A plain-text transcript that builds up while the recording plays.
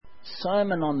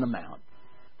Sermon on the Mount.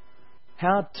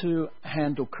 How to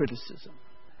handle criticism.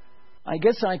 I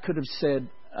guess I could have said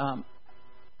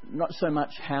not so much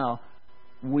how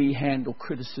we handle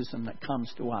criticism that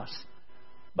comes to us,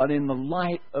 but in the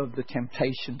light of the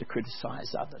temptation to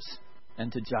criticize others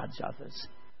and to judge others.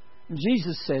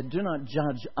 Jesus said, do not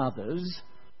judge others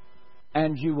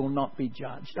and you will not be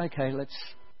judged. Okay, let's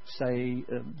say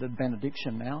the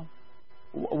benediction now.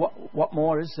 What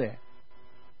more is there?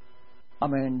 I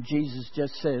mean, Jesus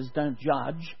just says, don't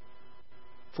judge,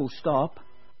 full stop,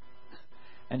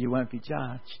 and you won't be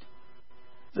judged.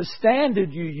 The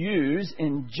standard you use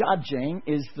in judging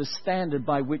is the standard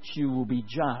by which you will be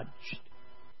judged.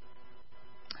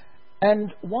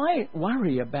 And why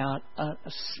worry about a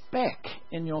speck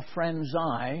in your friend's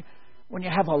eye when you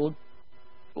have a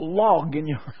log in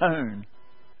your own?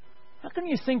 How can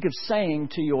you think of saying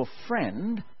to your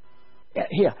friend,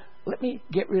 here, let me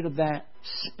get rid of that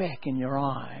speck in your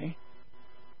eye,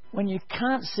 when you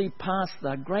can't see past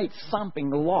the great thumping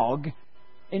log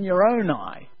in your own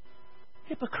eye?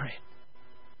 Hypocrite.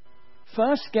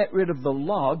 First get rid of the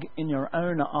log in your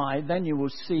own eye, then you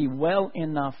will see well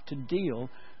enough to deal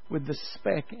with the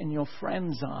speck in your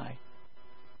friend's eye.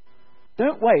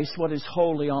 Don't waste what is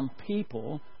holy on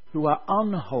people who are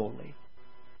unholy.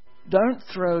 Don't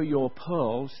throw your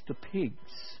pearls to pigs.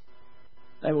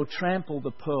 They will trample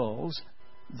the pearls,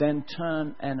 then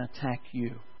turn and attack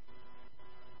you.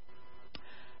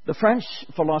 The French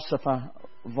philosopher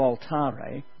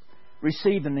Voltaire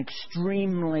received an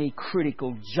extremely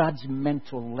critical,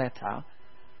 judgmental letter,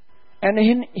 and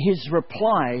in his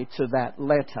reply to that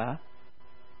letter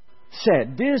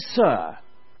said, "Dear Sir,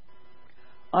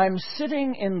 I'm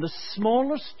sitting in the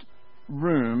smallest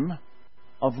room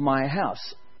of my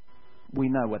house." We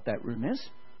know what that room is.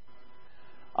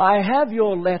 "I have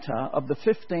your letter of the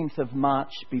 15th of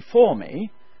March before me.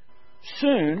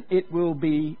 Soon it will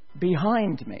be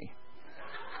behind me.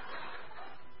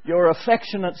 Your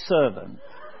affectionate servant."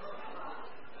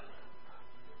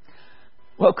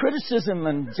 Well, criticism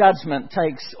and judgment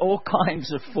takes all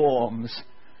kinds of forms.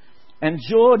 And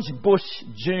George Bush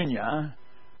Jr.,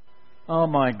 oh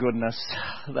my goodness,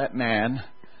 that man.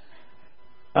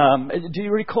 Do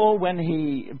you recall when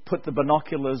he put the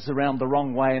binoculars around the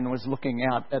wrong way and was looking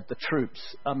out at the troops?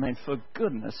 I mean, for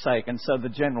goodness sake. And so the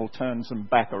general turns them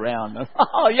back around. And,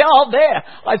 oh, yeah, there.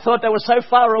 I thought they were so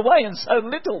far away and so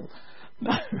little.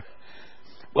 No.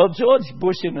 Well, George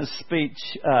Bush, in a speech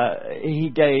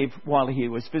he gave while he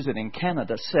was visiting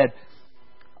Canada, said,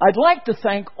 "I'd like to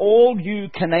thank all you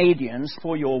Canadians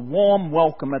for your warm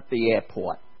welcome at the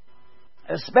airport,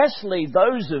 especially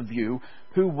those of you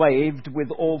who waved with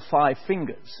all 5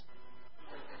 fingers."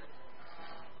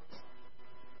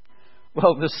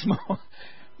 Well,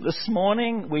 this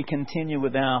morning we continue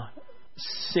with our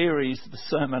series, the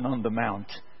Sermon on the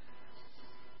Mount.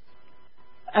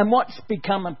 And what's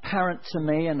become apparent to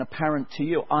me and apparent to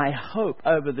you, I hope,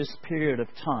 over this period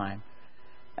of time,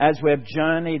 as we've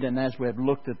journeyed and as we've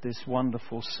looked at this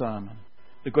wonderful sermon,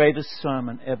 the greatest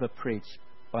sermon ever preached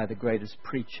by the greatest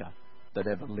preacher that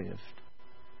ever lived,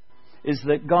 is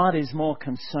that God is more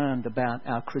concerned about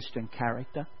our Christian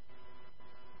character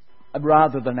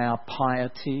rather than our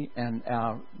piety and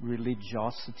our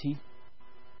religiosity.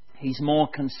 He's more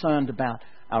concerned about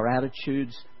our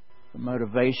attitudes, the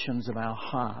motivations of our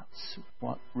hearts,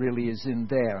 what really is in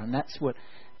there. And that's what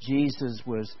Jesus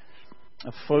was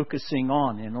focusing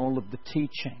on in all of the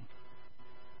teaching.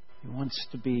 He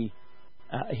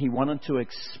wanted to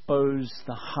expose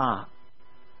the heart.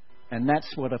 And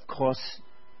that's what, of course,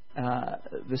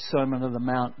 the Sermon on the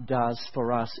Mount does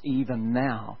for us even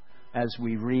now as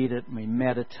we read it and we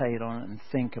meditate on it and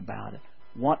think about it.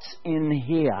 What's in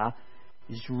here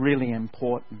is really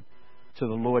important to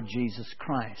the Lord Jesus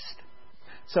Christ.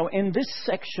 So in this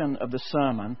section of the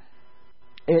sermon,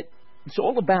 it's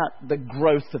all about the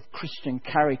growth of Christian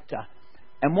character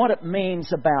and what it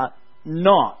means about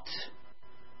not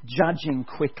judging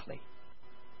quickly.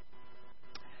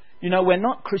 You know, we're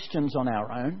not Christians on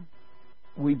our own.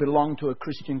 We belong to a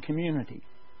Christian community.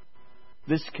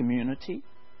 This community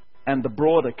and the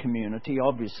broader community,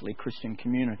 obviously Christian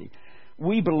community.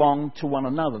 We belong to one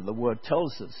another. The Word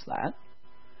tells us that.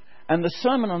 And the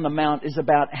Sermon on the Mount is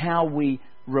about how we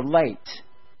relate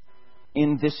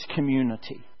in this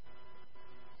community.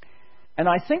 And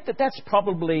I think that that's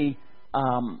probably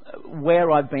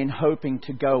where I've been hoping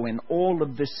to go in all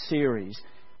of this series.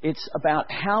 It's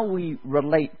about how we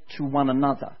relate to one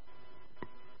another.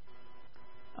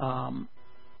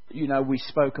 We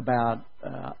spoke about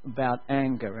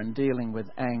anger and dealing with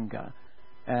anger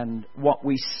and what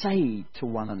we say to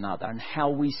one another and how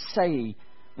we say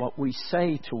what we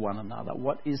say to one another,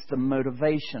 what is the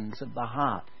motivations of the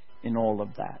heart in all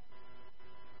of that.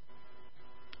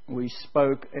 We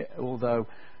spoke, although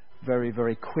very,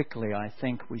 very quickly, I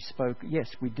think we spoke, yes,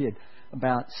 we did,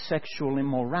 about sexual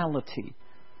immorality.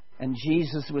 And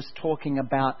Jesus was talking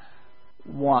about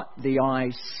what the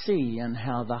eyes see and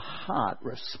how the heart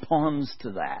responds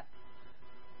to that.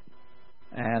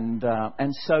 And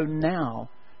so now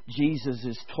Jesus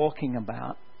is talking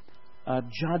about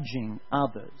judging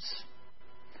others.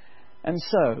 And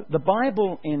so the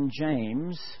Bible in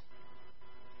James,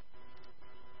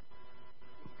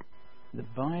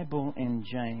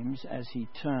 as he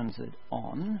turns it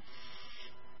on,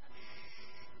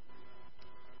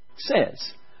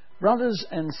 says, "Brothers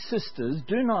and sisters,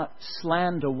 do not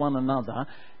slander one another.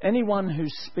 Anyone who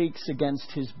speaks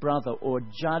against his brother or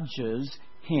judges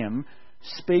him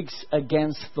speaks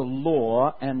against the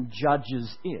law and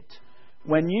judges it.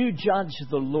 When you judge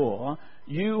the law,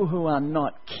 you who are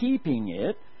not keeping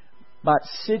it, but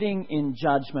sitting in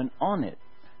judgment on it,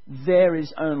 there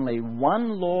is only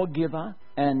one lawgiver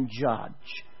and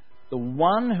judge, the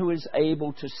one who is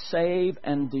able to save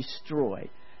and destroy.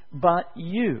 But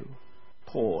you,"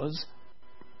 pause,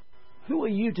 "who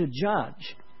are you to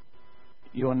judge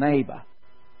your neighbour?"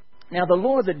 Now, the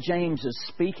law that James is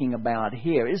speaking about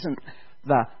here isn't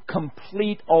the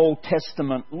complete Old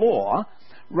Testament law.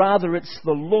 Rather, it's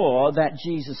the law that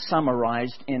Jesus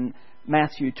summarized in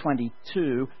Matthew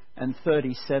 22 and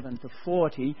 37 to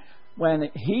 40,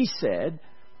 when he said,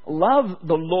 "Love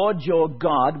the Lord your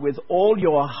God with all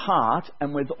your heart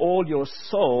and with all your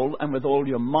soul and with all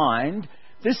your mind.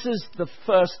 This is the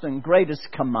first and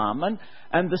greatest commandment.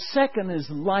 And the second is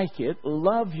like it,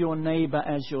 love your neighbour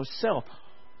as yourself.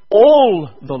 All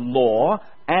the law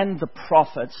and the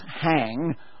prophets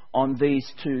hang on these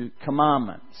two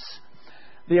commandments."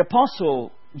 The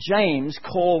Apostle James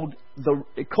called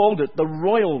it the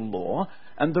royal law,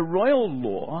 and the royal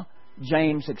law,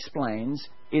 James explains,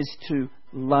 is to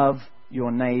love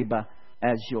your neighbour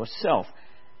as yourself.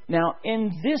 Now,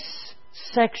 in this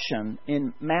section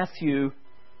in Matthew,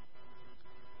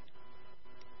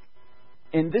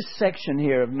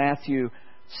 here of Matthew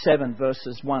 7,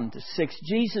 verses 1 to 6,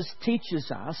 Jesus teaches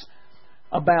us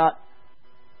about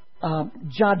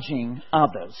judging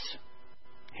others.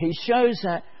 He shows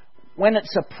that when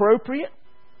it's appropriate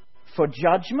for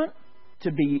judgment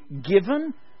to be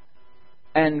given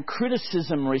and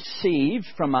criticism received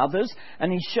from others,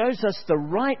 and he shows us the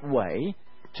right way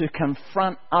to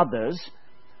confront others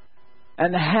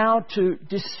and how to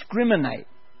discriminate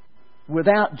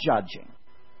without judging.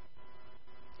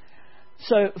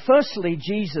 So, firstly,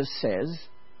 Jesus says,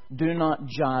 do not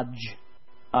judge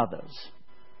others.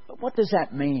 But what does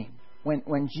that mean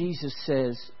when Jesus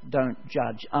says, don't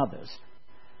judge others?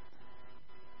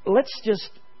 Let's just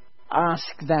ask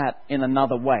that in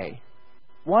another way.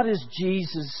 What is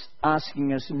Jesus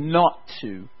asking us not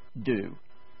to do?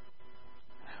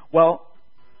 Well,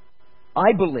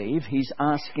 I believe he's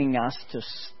asking us to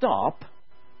stop,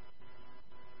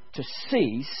 to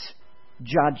cease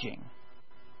judging.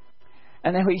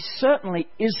 And now he certainly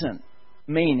isn't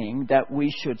meaning that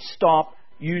we should stop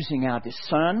using our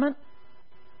discernment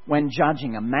when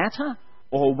judging a matter,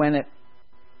 or when it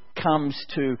comes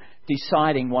to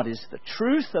deciding what is the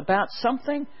truth about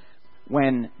something,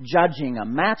 when judging a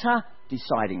matter,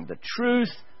 deciding the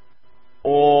truth,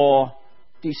 or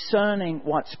discerning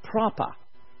what's proper,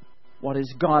 what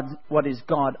is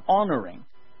God honoring.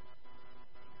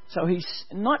 So he's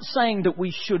not saying that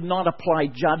we should not apply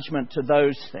judgment to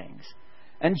those things.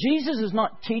 And Jesus is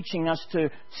not teaching us to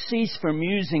cease from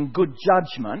using good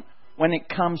judgment when it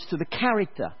comes to the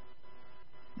character,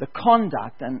 the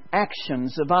conduct and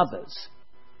actions of others.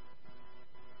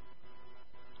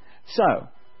 So,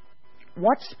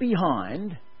 what's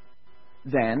behind,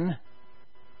 then,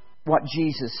 what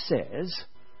Jesus says?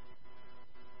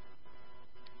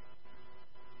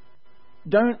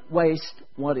 Don't waste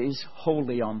what is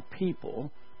holy on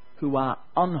people who are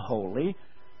unholy.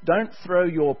 Don't throw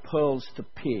your pearls to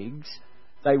pigs.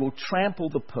 They will trample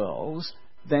the pearls,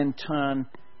 then turn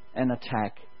and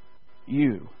attack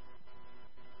you.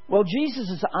 Well, Jesus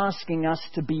is asking us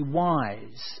to be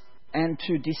wise and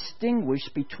to distinguish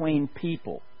between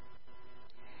people.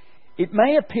 It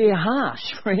may appear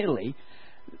harsh, really,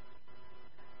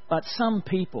 but some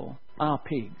people are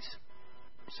pigs.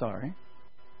 Sorry.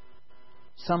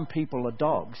 Some people are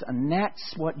dogs, and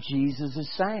that's what Jesus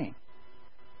is saying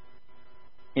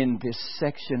in this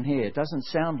section here. It doesn't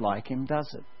sound like him,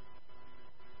 does it?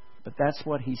 But that's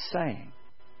what he's saying.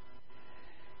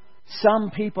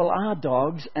 Some people are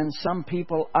dogs and some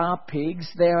people are pigs.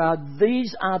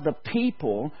 These are the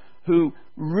people who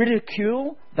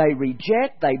ridicule, they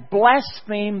reject, they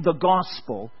blaspheme the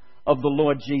gospel of the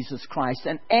Lord Jesus Christ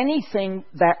and anything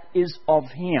that is of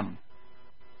Him.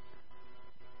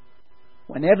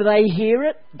 Whenever they hear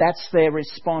it, that's their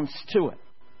response to it.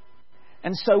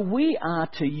 And so we are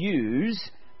to use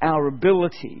our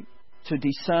ability to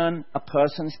discern a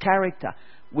person's character.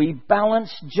 We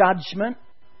balance judgment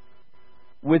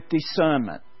with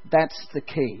discernment. That's the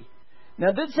key.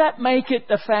 Now, does that make it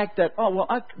the fact that,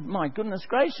 my goodness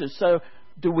gracious, so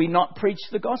do we not preach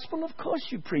the gospel? Of course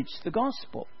you preach the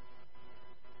gospel.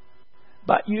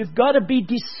 But you've got to be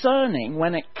discerning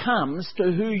when it comes to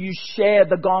who you share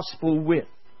the gospel with.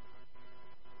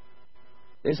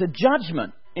 There's a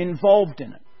judgment involved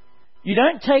in it. You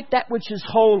don't take that which is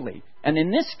holy, and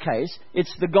in this case,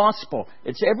 it's the gospel.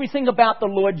 It's everything about the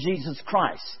Lord Jesus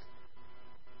Christ.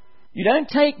 You don't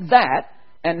take that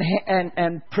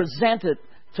and present it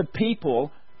to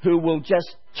people who will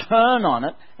just turn on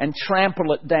it and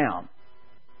trample it down.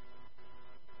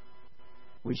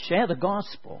 We share the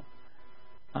gospel,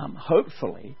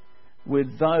 hopefully,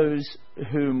 with those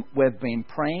whom we've been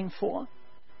praying for.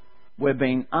 We've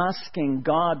been asking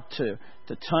God to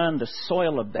turn the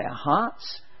soil of their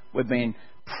hearts. We've been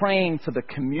praying for the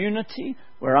community.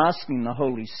 We're asking the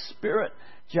Holy Spirit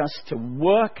just to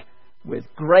work with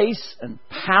grace and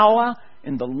power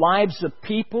in the lives of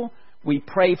people. We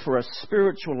pray for a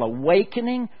spiritual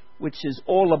awakening, which is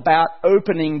all about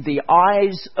opening the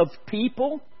eyes of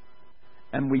people.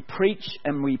 And we preach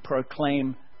and we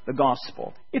proclaim the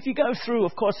gospel. If you go through,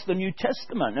 of course, the New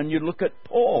Testament and you look at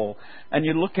Paul and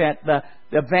you look at the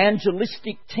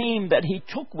evangelistic team that he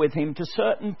took with him to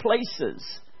certain places.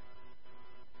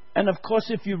 And of course,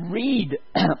 if you read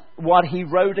what he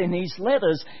wrote in his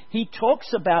letters, he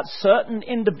talks about certain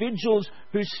individuals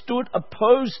who stood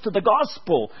opposed to the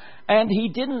gospel. And he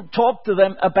didn't talk to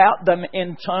them about them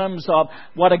in terms of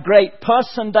what a great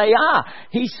person they are.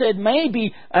 He said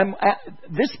maybe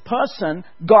this person,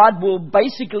 God will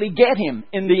basically get him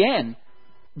in the end.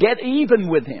 Get even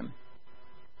with him.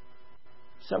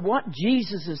 So what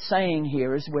Jesus is saying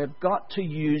here is we've got to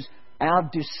use our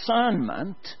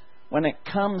discernment when it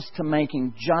comes to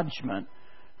making judgment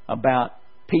about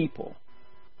people.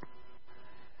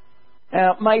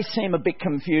 Now, it may seem a bit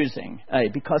confusing,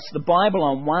 because the Bible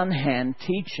on one hand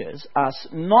teaches us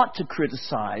not to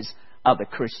criticize other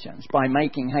Christians by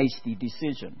making hasty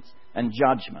decisions and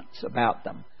judgments about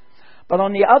them. But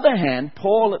on the other hand,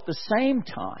 Paul at the same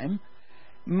time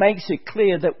makes it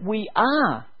clear that we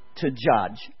are to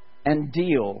judge and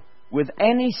deal with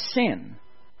any sin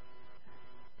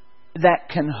that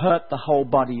can hurt the whole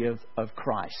body of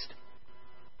Christ.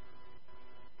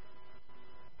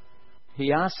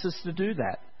 He asks us to do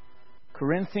that.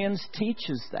 Corinthians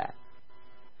teaches that.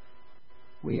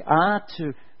 We are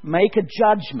to make a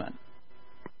judgment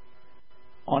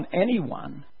on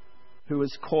anyone who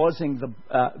is causing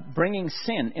bringing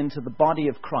sin into the body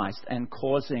of Christ and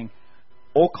causing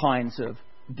all kinds of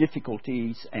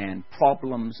difficulties and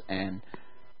problems and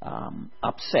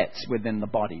upsets within the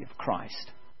body of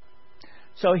Christ.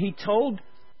 So he told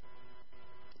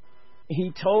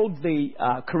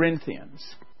the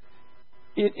Corinthians,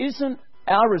 it isn't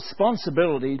our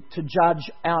responsibility to judge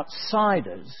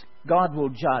outsiders. God will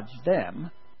judge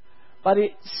them. But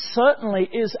it certainly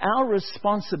is our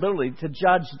responsibility to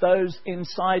judge those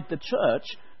inside the church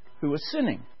who are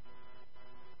sinning.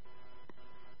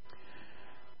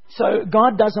 So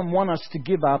God doesn't want us to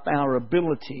give up our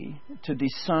ability to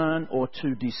discern or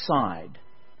to decide.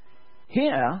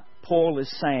 Here, Paul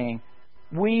is saying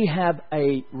we have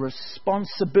a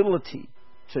responsibility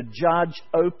to judge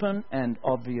open and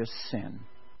obvious sin.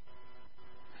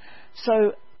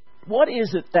 So, what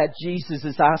is it that Jesus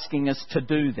is asking us to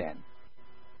do then?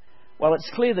 Well, it's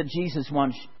clear that Jesus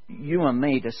wants you and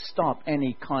me to stop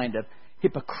any kind of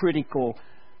hypocritical,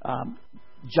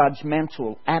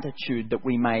 judgmental attitude that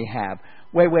we may have,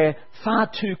 where we're far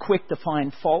too quick to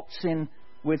find faults in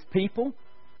with people,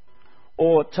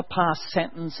 or to pass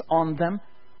sentence on them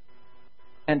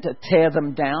and to tear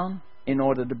them down in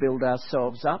order to build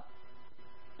ourselves up.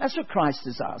 That's what Christ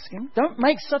is asking. Don't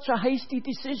make such a hasty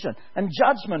decision and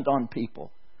judgment on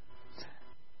people.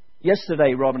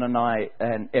 Yesterday, Robin and I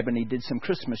and Ebony did some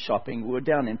Christmas shopping. We were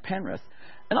down in Penrith.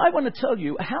 And I want to tell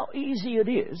you how easy it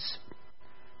is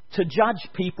to judge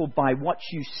people by what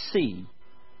you see.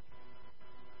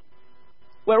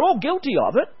 We're all guilty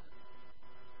of it.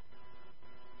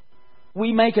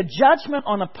 We make a judgment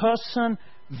on a person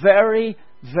very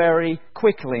very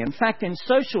quickly. In fact, in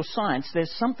social science,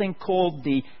 there's something called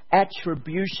the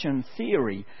attribution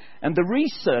theory. And the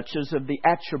researchers of the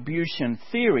attribution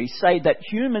theory say that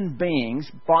human beings,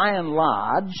 by and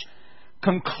large,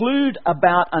 conclude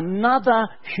about another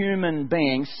human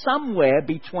being somewhere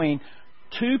between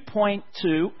 2.2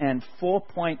 and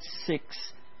 4.6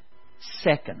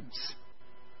 seconds.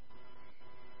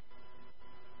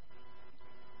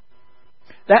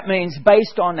 That means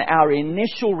based on our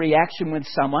initial reaction with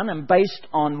someone and based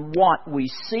on what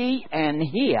we see and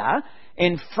hear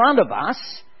in front of us,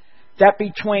 that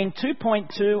between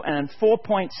 2.2 and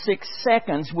 4.6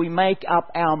 seconds we make up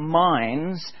our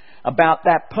minds about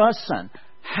that person.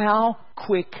 How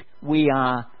quick we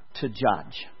are to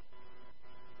judge.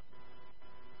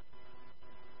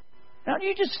 Now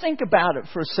you just think about it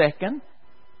for a second.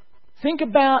 Think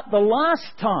about the last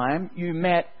time you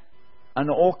met an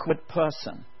awkward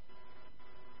person.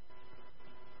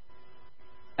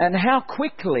 And how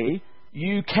quickly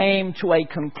you came to a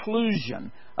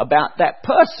conclusion about that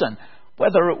person.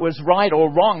 Whether it was right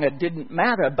or wrong, it didn't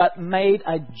matter, but made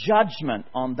a judgment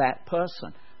on that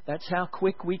person. That's how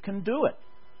quick we can do it.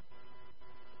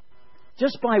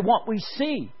 Just by what we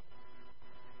see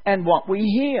and what we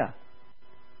hear.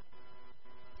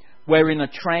 We're in a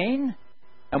train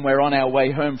and we're on our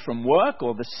way home from work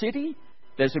or the city.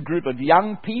 There's a group of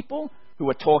young people who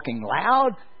are talking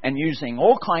loud and using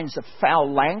all kinds of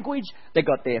foul language. They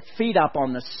got their feet up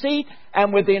on the seat,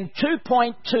 and within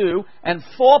 2.2 and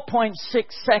 4.6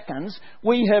 seconds,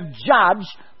 we have judged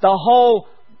the whole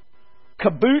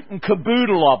caboot and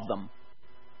caboodle of them.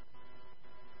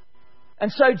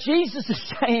 And so Jesus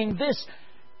is saying this: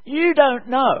 you don't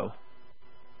know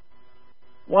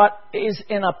what is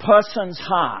in a person's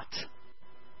heart.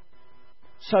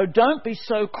 So don't be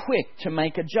so quick to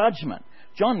make a judgment.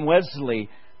 John Wesley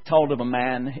told of a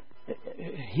man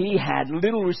he had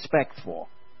little respect for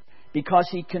because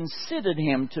he considered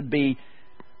him to be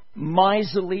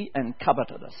miserly and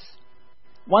covetous.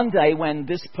 One day when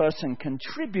this person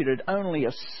contributed only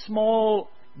a small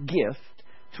gift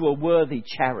to a worthy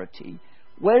charity,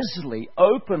 Wesley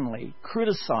openly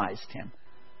criticized him.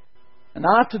 And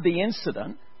after the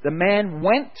incident, the man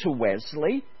went to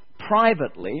Wesley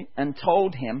privately and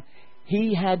told him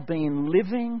he had been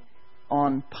living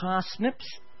on parsnips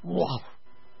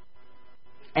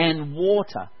and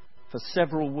water for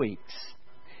several weeks.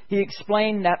 He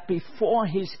explained that before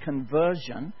his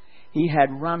conversion, he had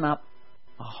run up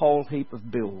a whole heap of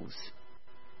bills.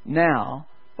 Now,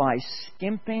 by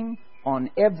skimping on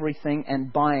everything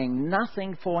and buying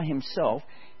nothing for himself,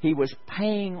 he was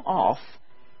paying off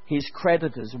his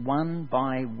creditors one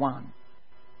by one.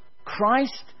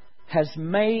 Christ has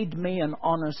made me an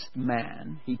honest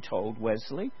man, he told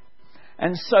Wesley.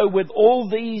 And so with all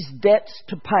these debts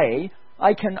to pay,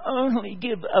 I can only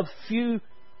give a few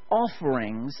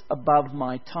offerings above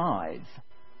my tithe.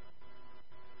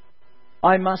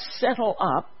 I must settle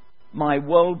up my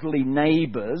worldly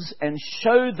neighbours and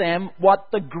show them what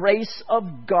the grace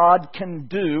of God can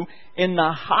do in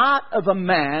the heart of a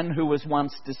man who was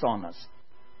once dishonest.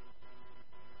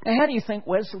 Now, how do you think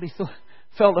Wesley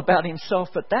felt about himself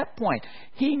at that point?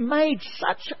 He made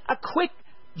such a quick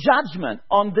judgment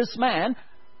on this man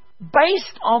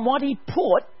based on what he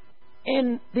put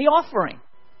in the offering.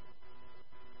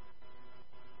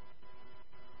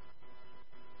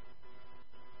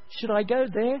 Should I go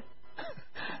there?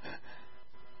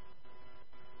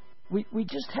 We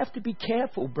just have to be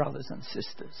careful, brothers and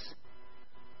sisters,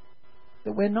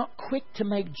 that we're not quick to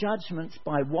make judgments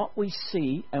by what we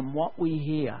see and what we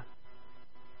hear.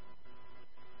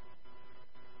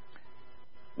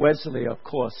 Wesley, of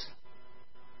course,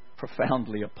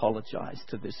 profoundly apologized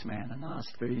to this man and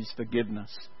asked for his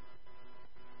forgiveness.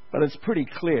 But it's pretty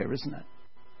clear, isn't it,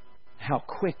 how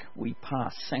quick we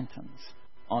pass sentence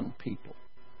on people.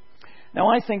 Now,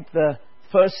 I think the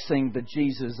first thing that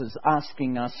Jesus is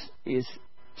asking us is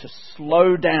to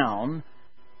slow down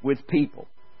with people,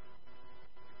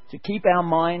 to keep our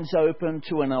minds open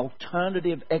to an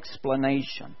alternative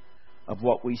explanation of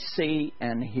what we see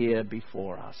and hear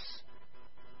before us.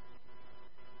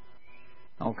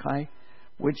 Okay?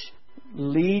 Which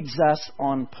leads us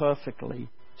on perfectly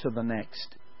to the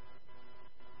next.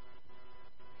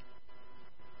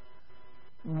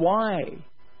 Why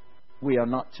we are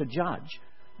not to judge.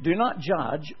 Do not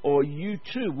judge, or you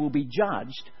too will be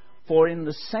judged. For in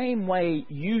the same way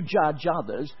you judge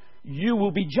others, you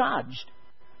will be judged.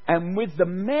 And with the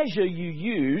measure you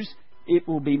use, it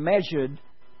will be measured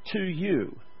to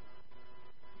you.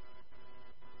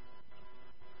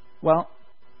 Well,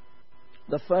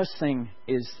 the first thing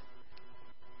is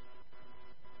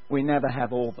we never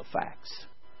have all the facts.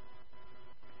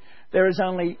 There is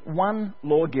only one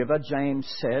lawgiver, James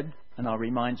said, and I'll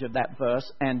remind you of that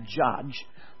verse, and judge,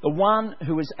 the one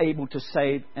who is able to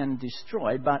save and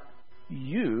destroy. But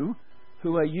you,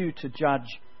 who are you to judge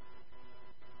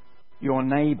your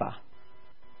neighbour?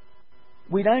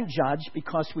 We don't judge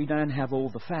because we don't have all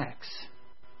the facts.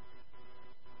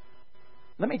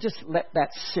 Let me just let that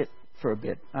sit for a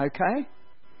bit, okay?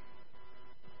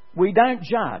 We don't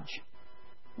judge.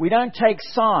 We don't take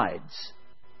sides.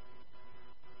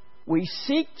 We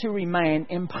seek to remain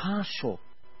impartial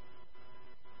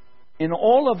in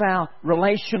all of our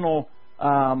relational,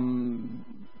 all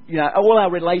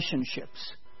our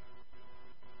relationships.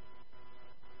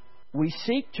 We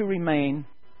seek to remain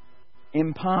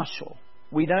impartial.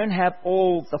 We don't have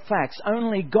all the facts.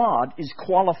 Only God is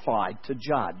qualified to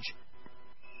judge.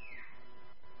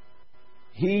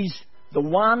 He's the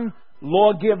one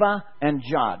lawgiver and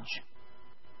judge.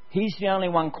 He's the only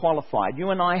one qualified. You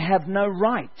and I have no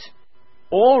right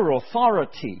or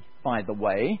authority, by the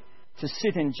way, to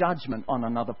sit in judgment on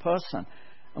another person.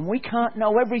 And we can't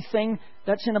know everything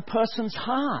that's in a person's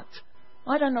heart.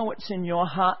 I don't know what's in your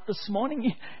heart this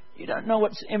morning. You don't know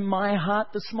what's in my heart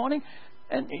this morning.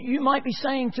 And you might be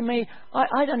saying to me,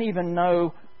 I don't even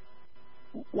know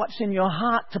what's in your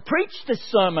heart to preach this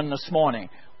sermon this morning.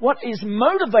 What is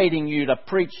motivating you to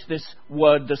preach this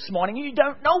word this morning? You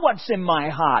don't know what's in my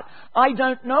heart. I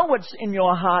don't know what's in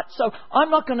your heart. So I'm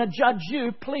not going to judge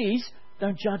you. Please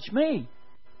don't judge me.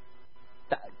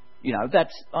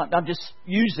 I'm just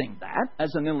using that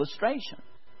as an illustration.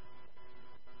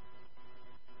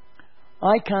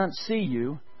 I can't see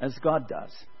you as God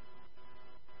does.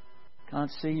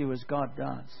 Can't see you as God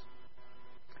does.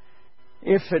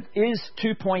 If it is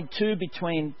 2.2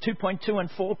 between 2.2 and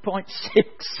 4.6,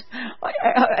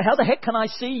 how the heck can I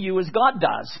see you as God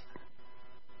does?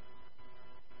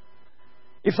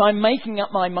 If I'm making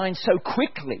up my mind so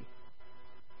quickly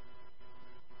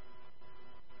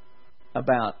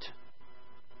about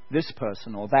this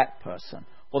person or that person,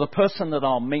 or the person that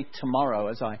I'll meet tomorrow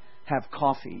as I have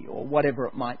coffee, or whatever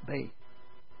it might be,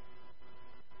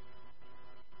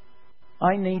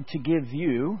 I need to give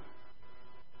you,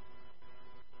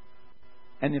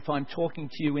 and if I'm talking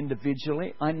to you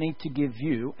individually, I need to give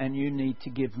you and you need to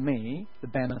give me the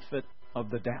benefit of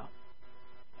the doubt.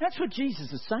 That's what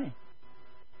Jesus is saying.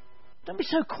 Don't be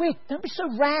so quick. Don't be so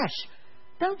rash.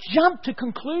 Don't jump to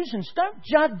conclusions. Don't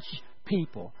judge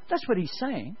people. That's what he's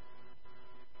saying.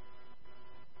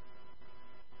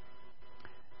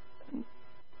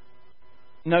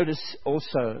 Notice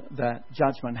also that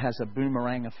judgment has a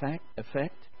boomerang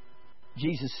effect.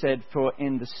 Jesus said, "For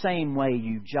in the same way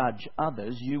you judge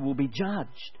others, you will be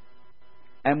judged.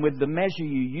 And with the measure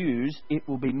you use, it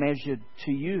will be measured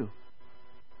to you."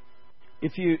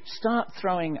 If you start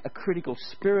throwing a critical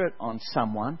spirit on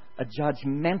someone, a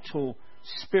judgmental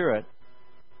spirit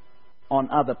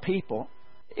on other people,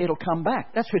 it'll come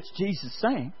back. That's what Jesus is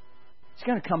saying. It's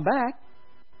going to come back.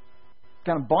 It's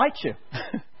going to bite you.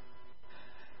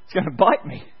 It's going to bite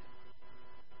me.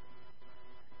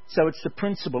 So it's the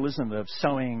principle, isn't it, of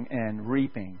sowing and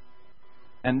reaping.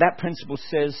 And that principle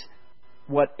says,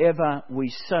 whatever we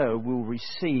sow will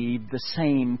receive the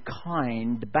same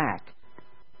kind back.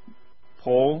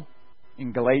 Paul,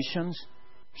 in Galatians,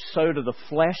 sow to the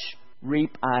flesh,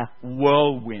 reap a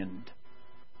whirlwind.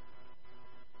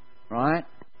 Right?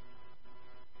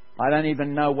 I don't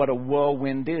even know what a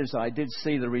whirlwind is. I did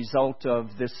see the result of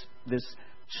this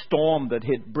storm that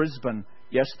hit Brisbane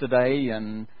yesterday,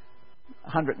 and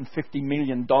 $150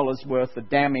 million worth of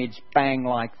damage, bang,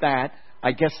 like that.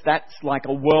 I guess that's like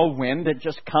a whirlwind. It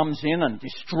just comes in and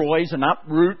destroys and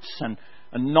uproots and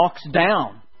knocks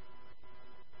down.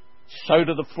 Sow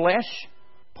to the flesh,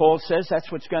 Paul says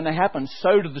that's what's going to happen.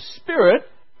 Sow to the Spirit,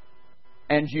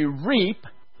 and you reap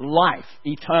life,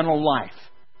 eternal life.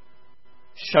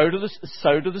 Sow to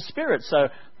the Spirit. So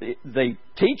the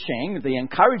teaching, the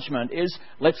encouragement is,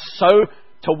 let's sow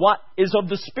to what is of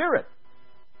the Spirit.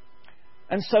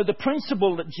 And so the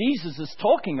principle that Jesus is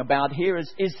talking about here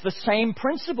is the same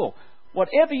principle.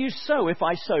 Whatever you sow, if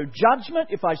I sow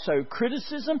judgment, if I sow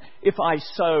criticism, if I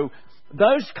sow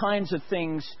those kinds of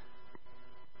things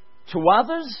to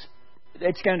others,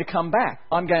 it's going to come back.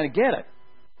 I'm going to get it.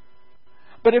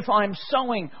 But if I'm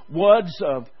sowing words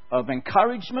of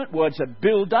encouragement, words that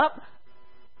build up,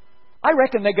 I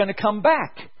reckon they're going to come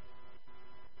back.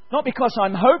 Not because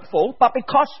I'm hopeful, but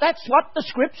because that's what the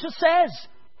Scripture says.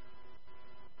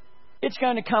 It's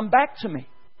going to come back to me.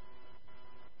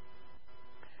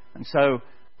 And so,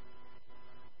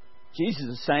 Jesus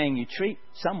is saying you treat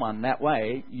someone that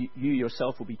way, you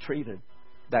yourself will be treated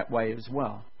that way as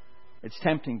well. It's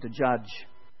tempting to judge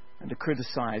and to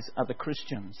criticize other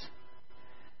Christians.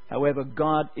 However,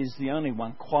 God is the only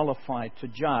one qualified to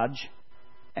judge,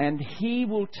 and He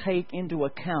will take into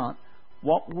account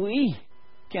what we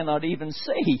cannot even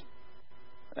see,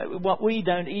 what we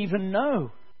don't even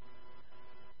know.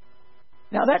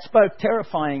 Now, that's both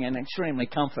terrifying and extremely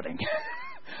comforting.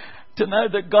 To know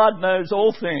that God knows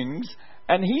all things,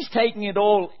 and He's taking it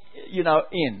all,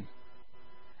 in.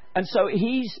 And so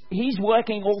He's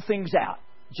working all things out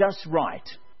just right.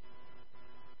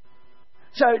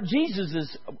 So Jesus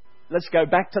is, let's go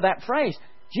back to that phrase.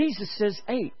 Jesus says,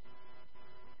 hey,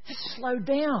 just slow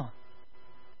down.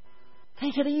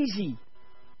 Take it easy.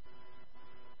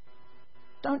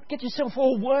 Don't get yourself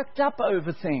all worked up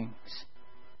over things.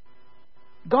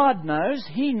 God knows.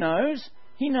 He knows.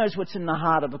 He knows what's in the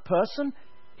heart of a person.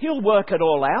 He'll work it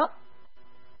all out.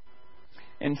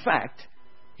 In fact,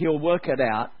 He'll work it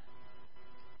out.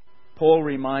 Paul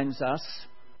reminds us.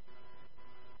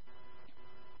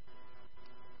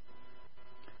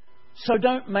 So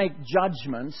don't make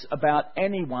judgments about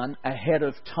anyone ahead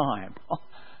of time.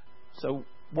 So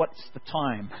what's the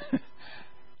time?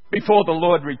 Before the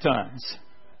Lord returns.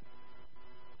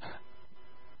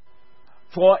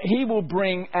 For He will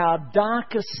bring our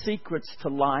darkest secrets to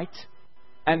light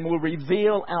and will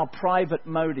reveal our private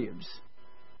motives.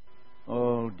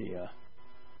 Oh dear.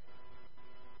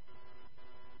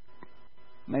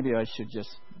 Maybe I should just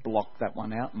block that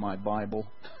one out in my Bible.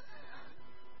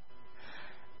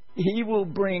 He will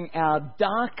bring our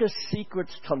darkest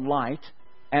secrets to light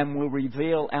and will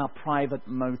reveal our private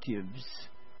motives.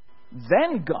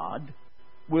 Then God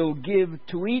will give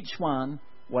to each one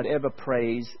whatever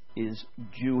praise is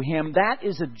due Him. That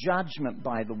is a judgment,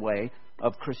 by the way,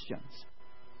 of Christians.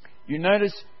 You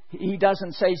notice He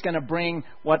doesn't say He's going to bring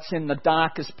what's in the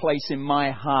darkest place in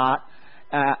my heart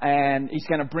and He's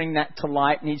going to bring that to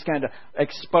light and He's going to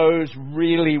expose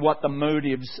really what the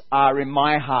motives are in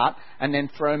my heart and then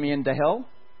throw me into hell.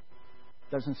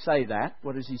 Doesn't say that.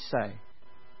 What does He say?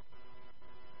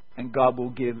 And God will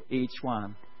give each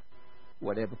one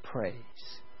whatever praise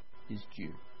is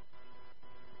due.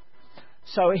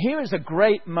 So here is a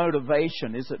great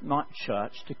motivation, is it not,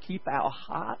 church, to keep our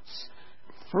hearts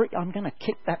free. I'm going to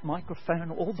kick that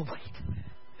microphone all the way.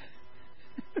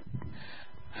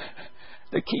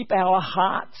 To keep our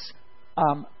hearts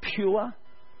pure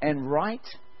and right.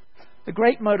 The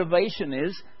great motivation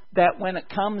is that when it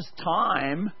comes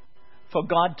time for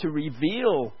God to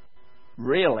reveal,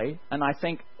 really, and I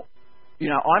think,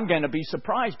 I'm going to be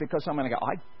surprised because I'm going to go,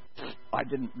 I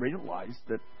didn't realize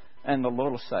that. And the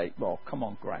Lord will say, well, come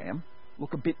on, Graham,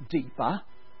 look a bit deeper.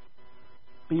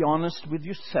 Be honest with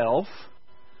yourself.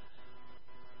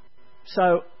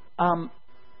 So,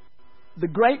 the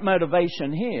great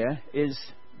motivation here is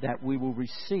that we will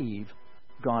receive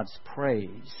God's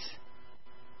praise,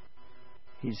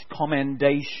 His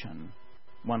commendation,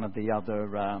 one of the other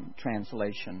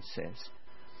translations says.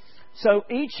 So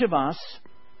each of us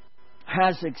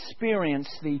has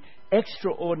experienced the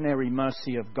extraordinary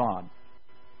mercy of God,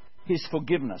 His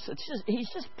forgiveness. He's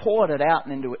just poured it out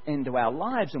into our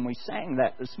lives, and we sang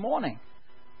that this morning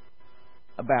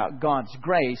about God's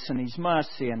grace and His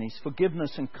mercy and His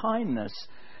forgiveness and kindness.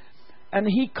 And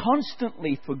He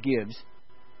constantly forgives.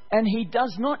 And He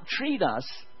does not treat us,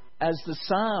 as the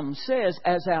Psalm says,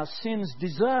 as our sins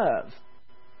deserve.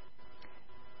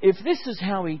 If this is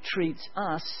how He treats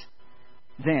us,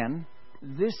 then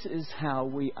this is how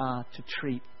we are to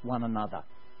treat one another.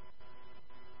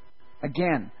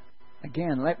 Again,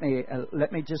 let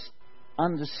me just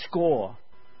underscore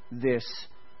this.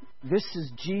 This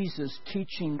is Jesus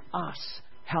teaching us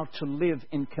how to live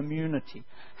in community,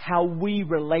 how we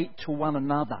relate to one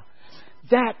another.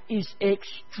 That is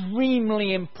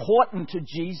extremely important to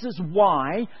Jesus.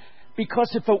 Why?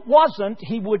 Because if it wasn't,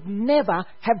 He would never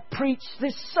have preached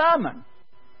this sermon.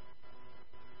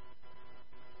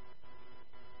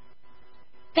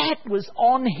 That was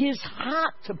on His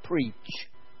heart to preach.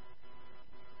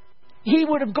 He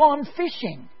would have gone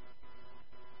fishing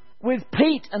with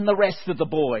Pete and the rest of the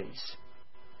boys.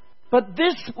 But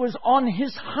this was on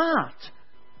His heart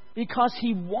because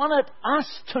He wanted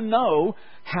us to know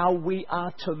how we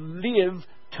are to live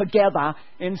together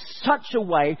in such a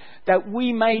way that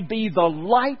we may be the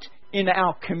light in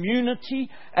our community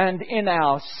and in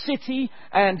our city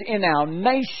and in our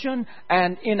nation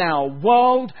and in our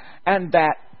world, and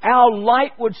that our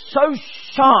light would so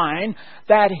shine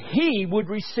that He would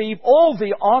receive all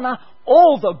the honor,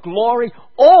 all the glory,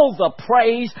 all the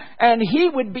praise, and He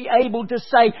would be able to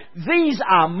say, these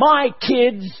are my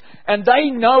kids and they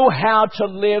know how to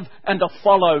live and to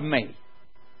follow me.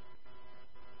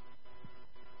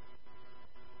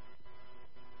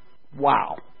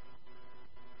 Wow.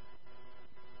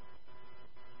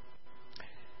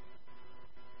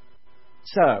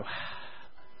 So,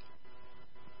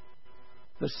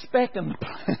 the speck and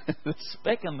the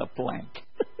speck and the plank.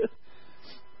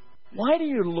 Why do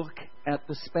you look at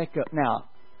the speck now?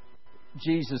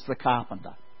 Jesus the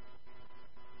carpenter.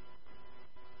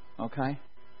 Okay?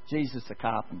 Jesus the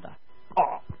carpenter.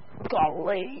 Oh,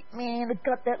 golly, man, I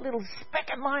got that little speck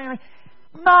in my eye.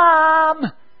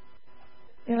 Mom!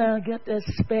 You know, I got that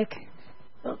speck.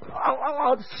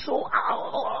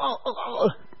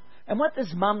 And what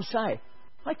does Mum say?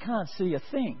 I can't see a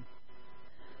thing.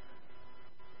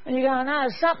 And you go, no,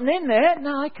 there's something in there.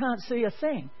 No, I can't see a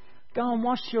thing. Go and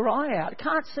wash your eye out.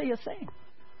 Can't see a thing.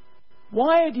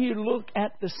 Why do you look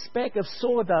at the speck of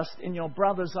sawdust in your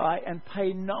brother's eye and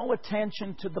pay no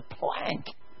attention to the plank?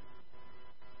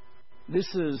 This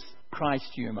is Christ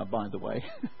humour, by the way.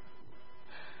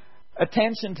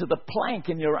 Attention to the plank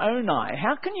in your own eye.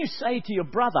 How can you say to your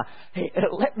brother, hey,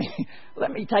 let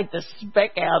me take the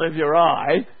speck out of your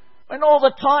eye, when all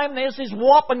the time there's this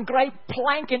whopping great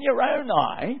plank in your own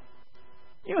eye?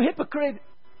 You hypocrite.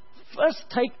 First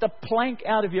take the plank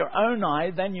out of your own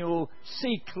eye, then you'll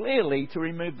see clearly to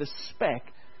remove the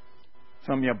speck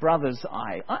from your brother's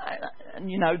eye.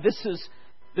 And you know, this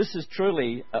is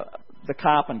truly the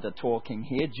carpenter talking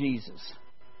here, Jesus.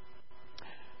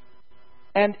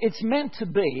 And it's meant to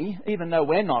be, even though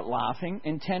we're not laughing,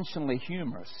 intentionally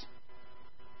humorous.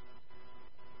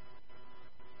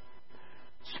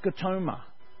 Scotoma.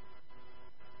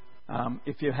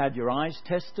 If you had your eyes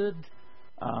tested,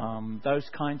 those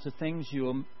kinds of things,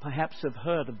 you'll perhaps have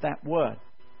heard of that word.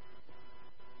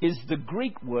 Is the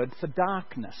Greek word for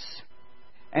darkness.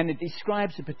 And it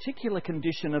describes a particular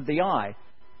condition of the eye,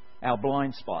 our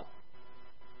blind spot.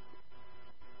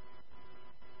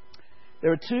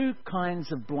 There are two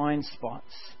kinds of blind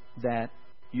spots that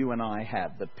you and I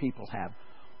have, that people have.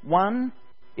 One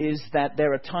is that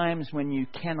there are times when you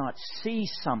cannot see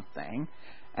something,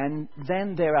 and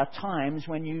then there are times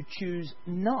when you choose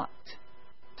not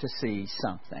to see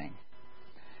something.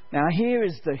 Now here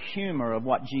is the humour of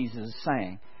what Jesus is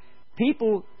saying.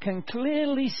 People can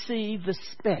clearly see the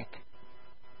speck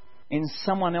in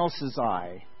someone else's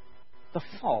eye, the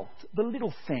fault, the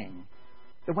little thing,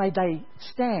 the way they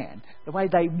stand, the way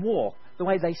they walk, the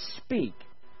way they speak,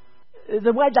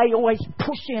 the way they always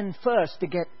push in first to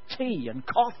get tea and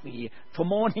coffee for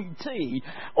morning tea,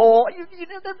 or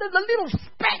the little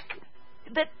speck,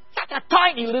 that's like a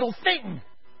tiny little thing.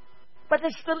 But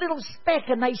it's the little speck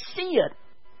and they see it.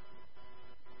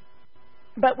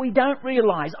 But we don't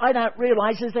realise, I don't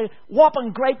realise, there's a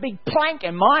whopping great big plank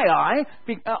in my eye.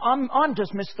 I'm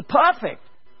just Mr. Perfect.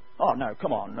 Oh, no,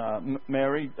 come on,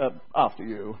 Mary, after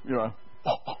you, you know.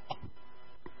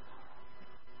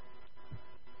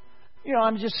 You know,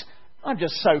 I'm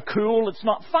just so cool, it's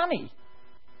not funny.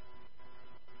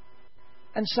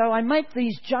 And so I make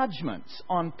these judgments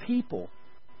on people.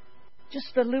 Just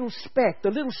the little speck,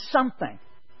 the little something.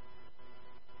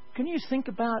 Can you think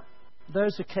about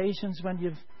those occasions when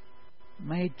you've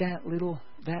made that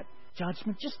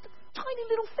judgment? Just a tiny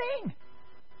little thing.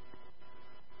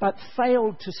 But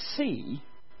failed to see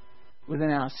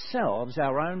within ourselves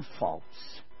our own faults.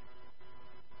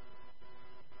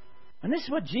 And this is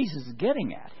what Jesus is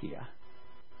getting at here.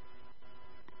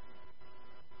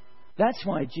 That's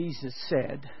why Jesus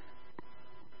said,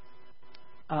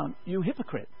 you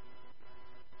hypocrite.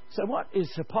 So what is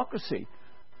hypocrisy?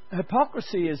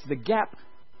 Hypocrisy is the gap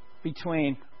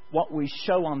between what we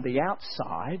show on the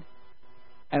outside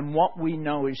and what we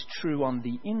know is true on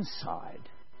the inside.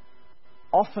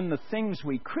 Often the things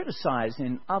we criticize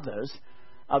in others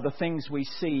are the things we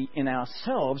see in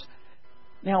ourselves.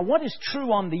 Now, what is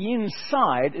true on the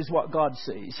inside is what God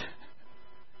sees.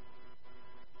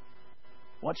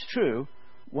 What's true?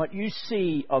 What you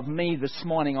see of me this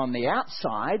morning on the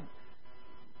outside,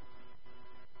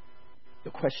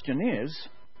 the question is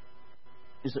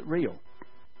it real?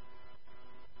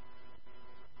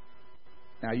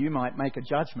 Now, you might make a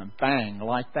judgment, bang,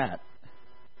 like that.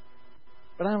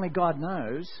 But only God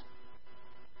knows.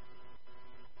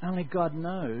 Only God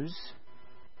knows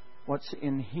what's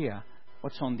in here,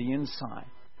 what's on the inside.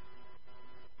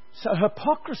 So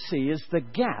hypocrisy is the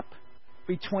gap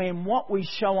between what we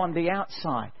show on the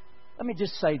outside. Let me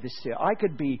just say this here. I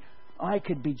could be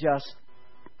just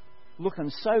looking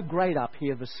so great up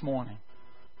here this morning.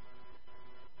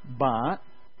 But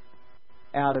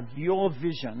out of your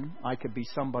vision, I could be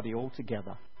somebody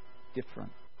altogether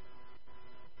different.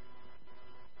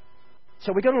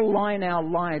 So we've got to line our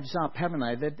lives up, haven't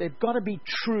they? They've got to be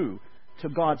true to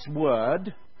God's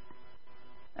Word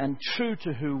and true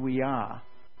to who we are.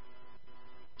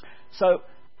 So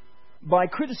by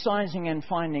criticizing and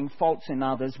finding faults in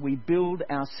others, we build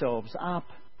ourselves up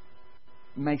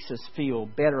makes us feel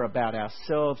better about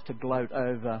ourselves to gloat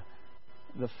over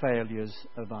the failures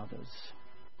of others.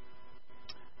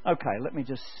 Okay, let me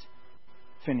just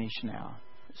finish now.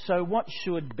 So what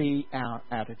should be our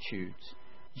attitudes?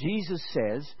 Jesus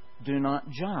says, do not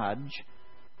judge,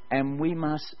 and we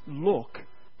must look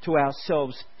to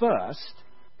ourselves first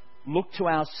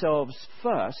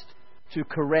to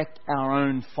correct our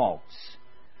own faults,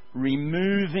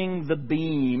 removing the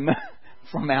beam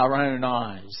from our own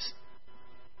eyes.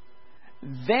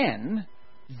 Then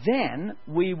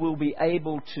we will be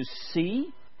able to see,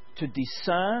 to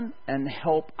discern, and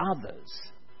help others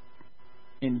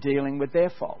in dealing with their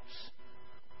faults.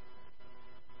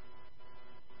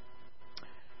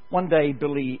 One day,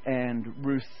 Billy and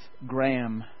Ruth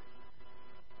Graham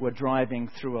were driving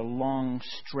through a long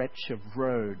stretch of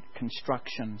road,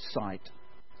 construction site,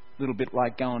 a little bit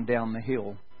like going down the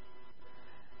hill.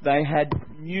 They had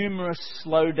numerous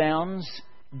slowdowns,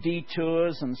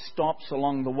 detours and stops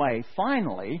along the way.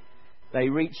 Finally, they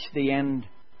reached the end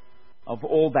of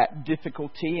all that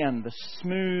difficulty, and the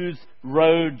smooth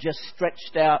road just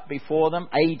stretched out before them.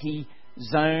 80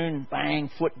 zone, bang,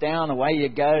 foot down, away you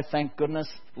go. Thank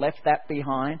goodness, left that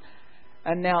behind.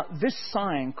 And now this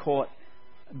sign caught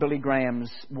Billy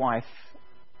Graham's wife,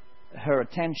 her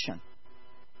attention.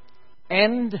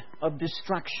 End of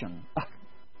destruction.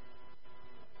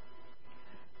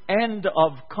 End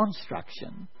of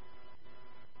construction.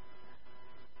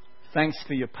 Thanks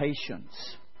for your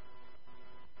patience.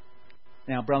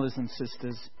 Now, brothers and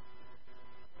sisters,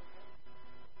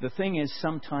 the thing is,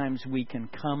 sometimes we can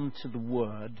come to the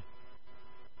Word,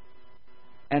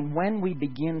 and when we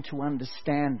begin to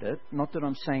understand it, not that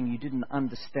I'm saying you didn't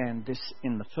understand this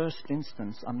in the first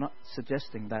instance, I'm not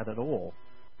suggesting that at all.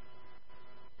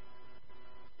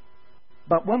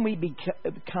 But when we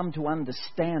come to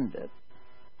understand it,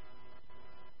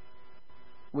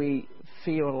 we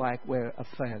feel like we're a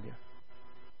failure.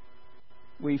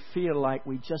 We feel like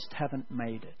we just haven't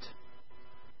made it.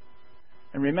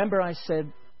 And remember I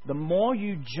said, the more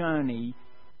you journey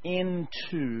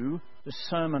into the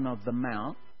Sermon of the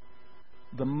Mount,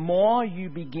 the more you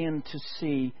begin to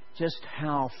see just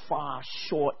how far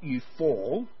short you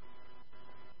fall.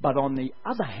 But on the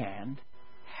other hand,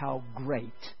 how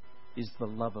great is the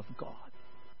love of God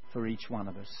for each one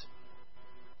of us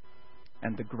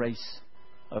and the grace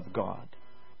of God.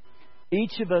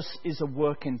 Each of us is a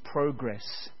work in progress.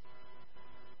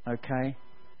 Okay?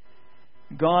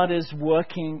 God is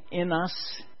working in us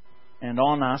and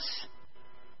on us.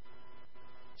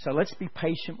 So let's be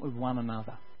patient with one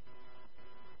another.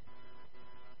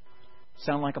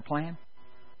 Sound like a plan?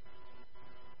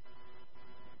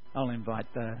 I'll invite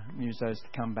the musos to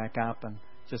come back up, and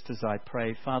just as I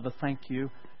pray, Father, thank you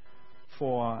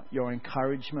for your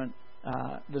encouragement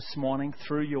this morning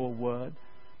through your word.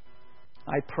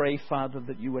 I pray, Father,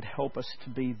 that you would help us to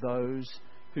be those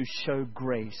who show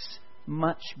grace,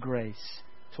 much grace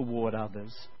toward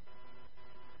others.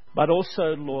 But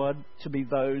also, Lord, to be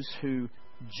those who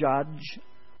judge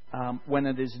when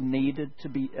it is needed,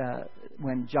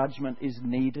 when judgment is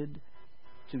needed,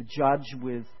 to judge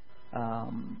with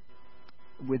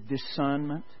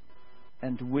discernment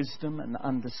and wisdom and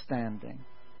understanding.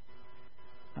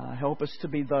 Help us to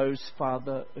be those,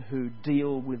 Father, who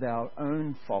deal with our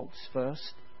own faults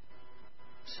first,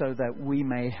 so that we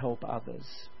may help others.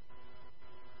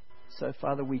 So,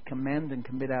 Father, we commend and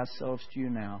commit ourselves to you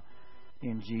now,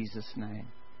 in Jesus' name.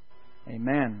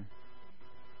 Amen.